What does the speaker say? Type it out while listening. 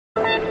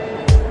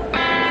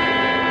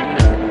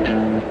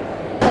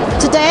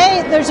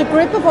there's a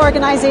group of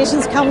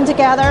organisations come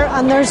together,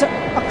 and there's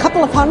a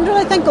couple of hundred,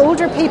 I think,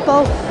 older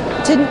people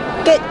to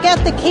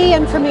get the key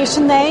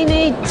information they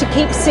need to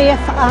keep safe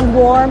and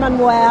warm and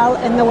well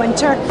in the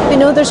winter. You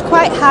know, there's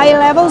quite high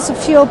levels of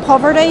fuel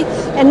poverty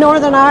in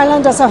Northern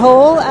Ireland as a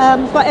whole,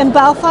 but in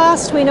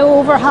Belfast we know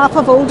over half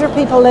of older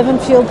people live in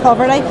fuel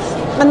poverty,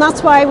 and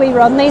that's why we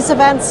run these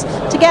events,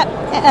 to get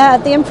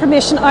the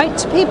information out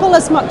to people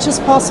as much as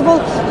possible,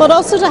 but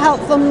also to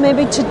help them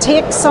maybe to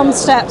take some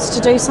steps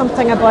to do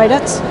something about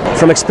it.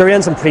 From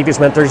experience in previous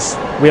winters,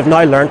 we have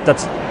now learnt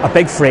that a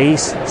big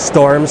freeze,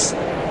 storms,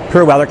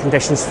 poor weather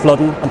conditions,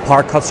 flooding and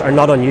power cuts are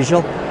not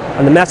unusual,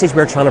 and the message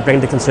we're trying to bring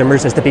to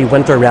consumers is to be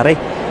winter ready.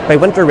 By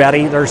winter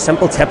ready, there are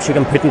simple tips you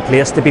can put in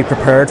place to be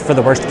prepared for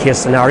the worst case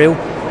scenario.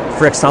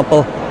 For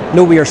example,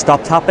 know where your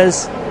stop tap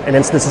is in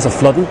instances of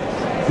flooding,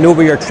 know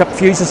where your trip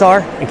fuses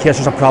are in case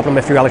there's a problem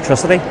with your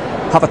electricity,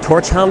 have a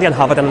torch handy and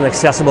have it in an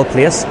accessible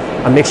place,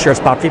 and make sure it's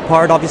battery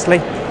powered obviously.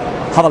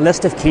 Have a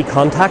list of key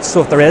contacts,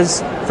 so if there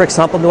is, for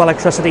example, no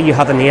electricity, you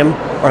have a name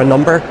or a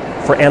number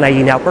for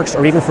NIE networks,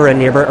 or even for a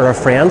neighbour or a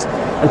friend,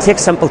 and take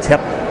simple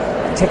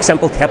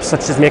tips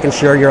such as making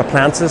sure your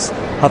appliances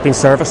have been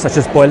serviced, such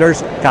as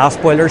boilers, gas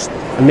boilers,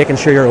 and making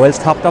sure your oil's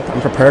topped up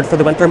and prepared for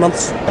the winter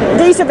months.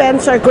 These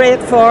events are great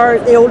for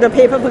the older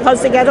people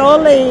because they get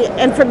all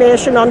the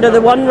information under the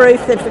one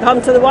roof. They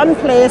come to the one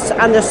place,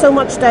 and there's so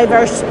much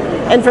diverse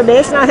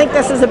information. I think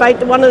this is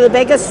about one of the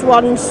biggest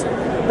ones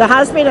there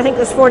has been. I think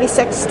there's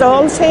 46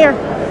 stalls here,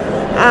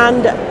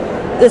 and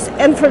this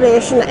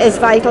information is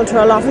vital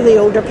to a lot of the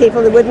older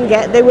people.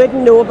 They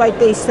wouldn't know about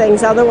these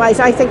things otherwise.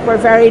 I think we're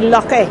very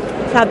lucky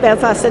to have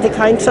Belfast City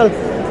Council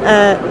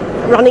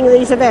running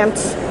these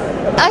events.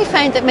 I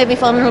find that maybe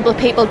vulnerable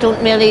people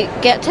don't really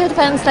get to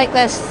events like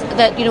this,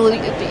 that, you know,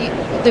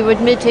 they would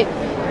admit to.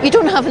 You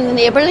don't have the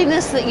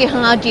neighbourliness that you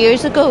had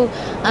years ago,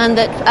 and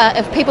that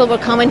if people were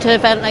coming to an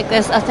event like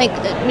this, I think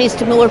it needs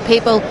to more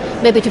people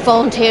maybe to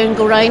volunteer and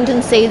go round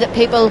and see that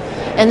people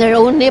in their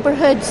own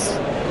neighbourhoods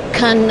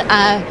can,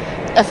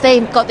 if they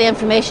got the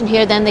information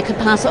here, then they could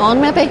pass it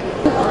on maybe.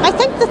 I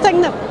think the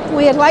thing that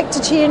we'd like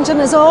to change, and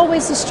is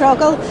always a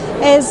struggle,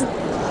 is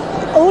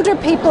older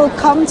people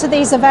come to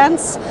these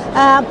events,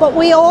 but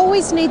we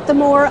always need the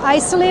more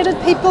isolated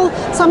people,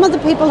 some of the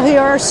people who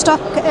are stuck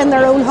in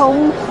their own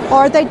home,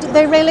 or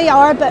they really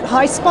are a bit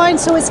housebound,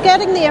 so it's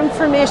getting the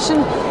information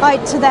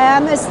out to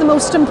them is the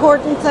most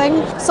important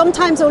thing.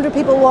 Sometimes older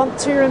people want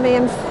to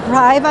remain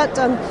private,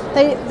 and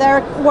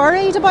they're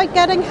worried about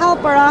getting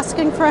help or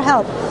asking for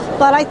help,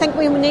 but I think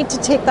we need to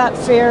take that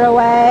fear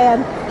away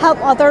and help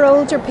other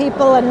older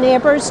people and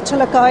neighbours to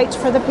look out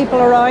for the people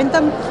around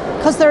them,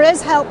 because there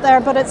is help there,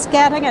 but it's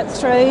getting it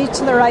through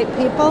to the right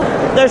people.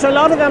 There's a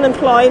lot of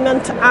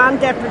unemployment and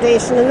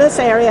depredation in this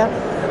area,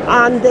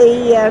 and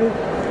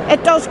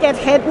it does get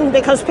hidden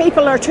because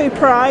people are too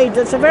proud.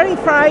 It's a very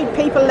proud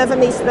people live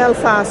in East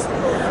Belfast,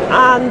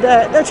 and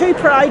they're too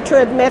proud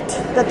to admit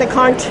that they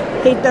can't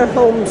heat their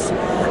homes,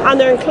 and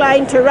they're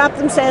inclined to wrap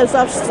themselves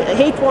up,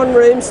 heat one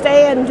room,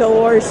 stay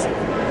indoors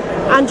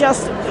and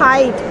just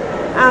hide.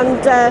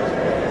 And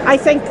I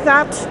think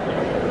that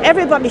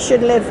everybody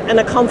should live in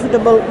a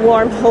comfortable,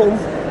 warm home.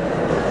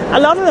 A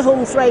lot of the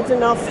homes, right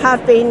enough,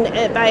 have been,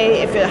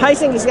 if the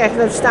housing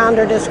executive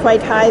standard is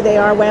quite high, they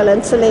are well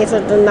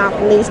insulated and that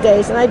in these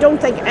days, and I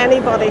don't think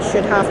anybody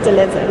should have to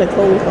live in a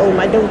cold home.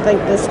 I don't think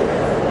there's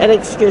an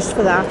excuse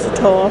for that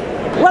at all.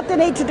 What they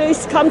need to do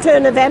is come to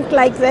an event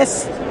like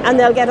this, and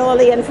they'll get all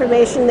the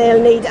information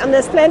they'll need, and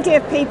there's plenty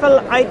of people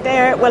out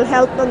there will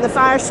help them, the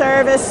fire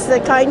service, the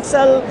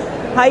council,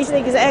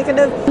 housing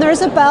executive.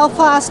 There's a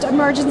Belfast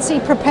emergency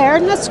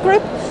preparedness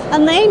group,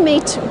 and they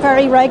meet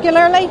very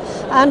regularly,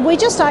 and we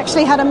just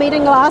actually had a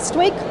meeting last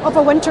week of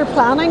a winter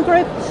planning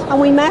group,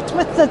 and we met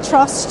with the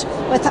trust,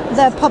 with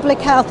the Public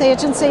Health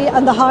Agency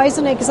and the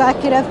housing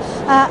executive,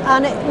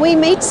 and we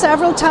meet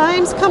several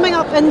times coming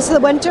up into the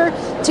winter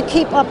to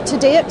keep up to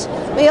date.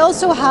 We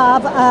also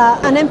have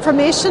an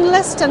information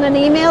list and an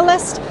email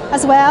list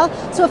as well,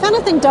 so if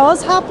anything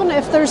does happen,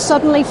 if there's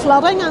suddenly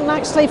flooding, and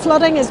actually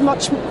flooding is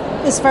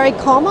very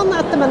common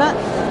at the minute,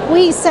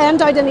 we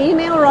send out an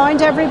email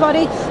around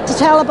everybody to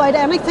tell about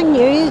anything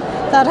new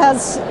that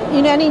has,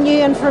 any new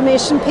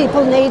information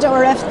people need,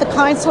 or if the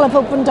council have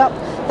opened up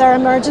their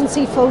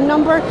emergency phone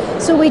number.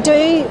 So we,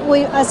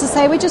 as I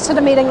say, we just had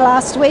a meeting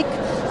last week,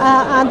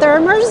 and there are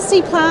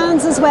emergency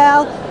plans as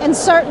well in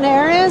certain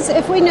areas.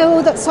 If we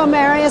know that some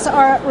areas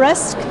are at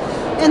risk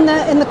in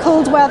the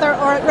cold weather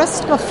or at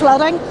risk of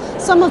flooding,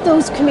 some of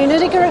those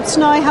community groups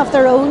now have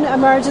their own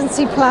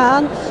emergency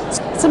plan.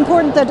 It's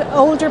important that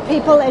older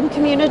people in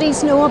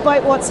communities know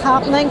about what's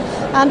happening,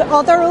 and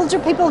other older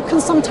people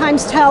can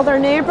sometimes tell their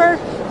neighbour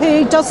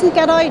who doesn't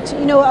get out,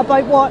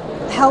 about what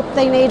help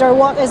they need or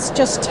what has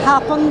just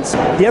happened.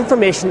 The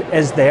information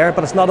is there,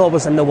 but it's not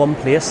always in the one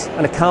place,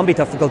 and it can be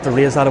difficult to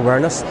raise that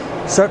awareness.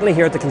 Certainly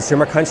here at the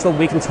Consumer Council,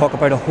 we can talk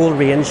about a whole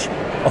range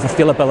of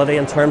availability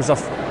in terms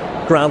of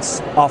grants,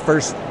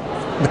 offers,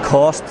 the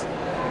cost,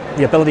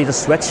 the ability to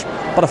switch.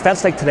 But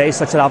events like today,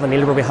 such as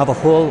Avonil, where we have a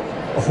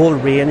whole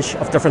range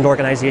of different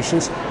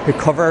organisations who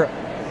cover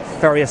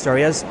various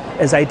areas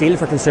is ideal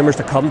for consumers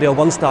to come to a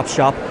one-stop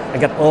shop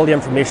and get all the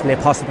information they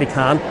possibly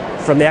can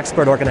from the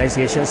expert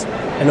organisations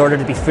in order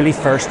to be fully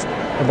versed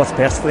in what's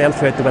best for them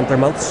throughout the winter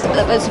months.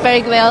 It was a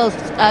very well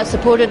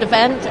supported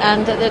event,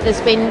 and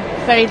it's been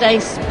very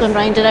nice going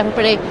round to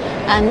everybody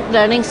and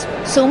learning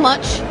so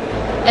much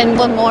in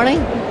one morning.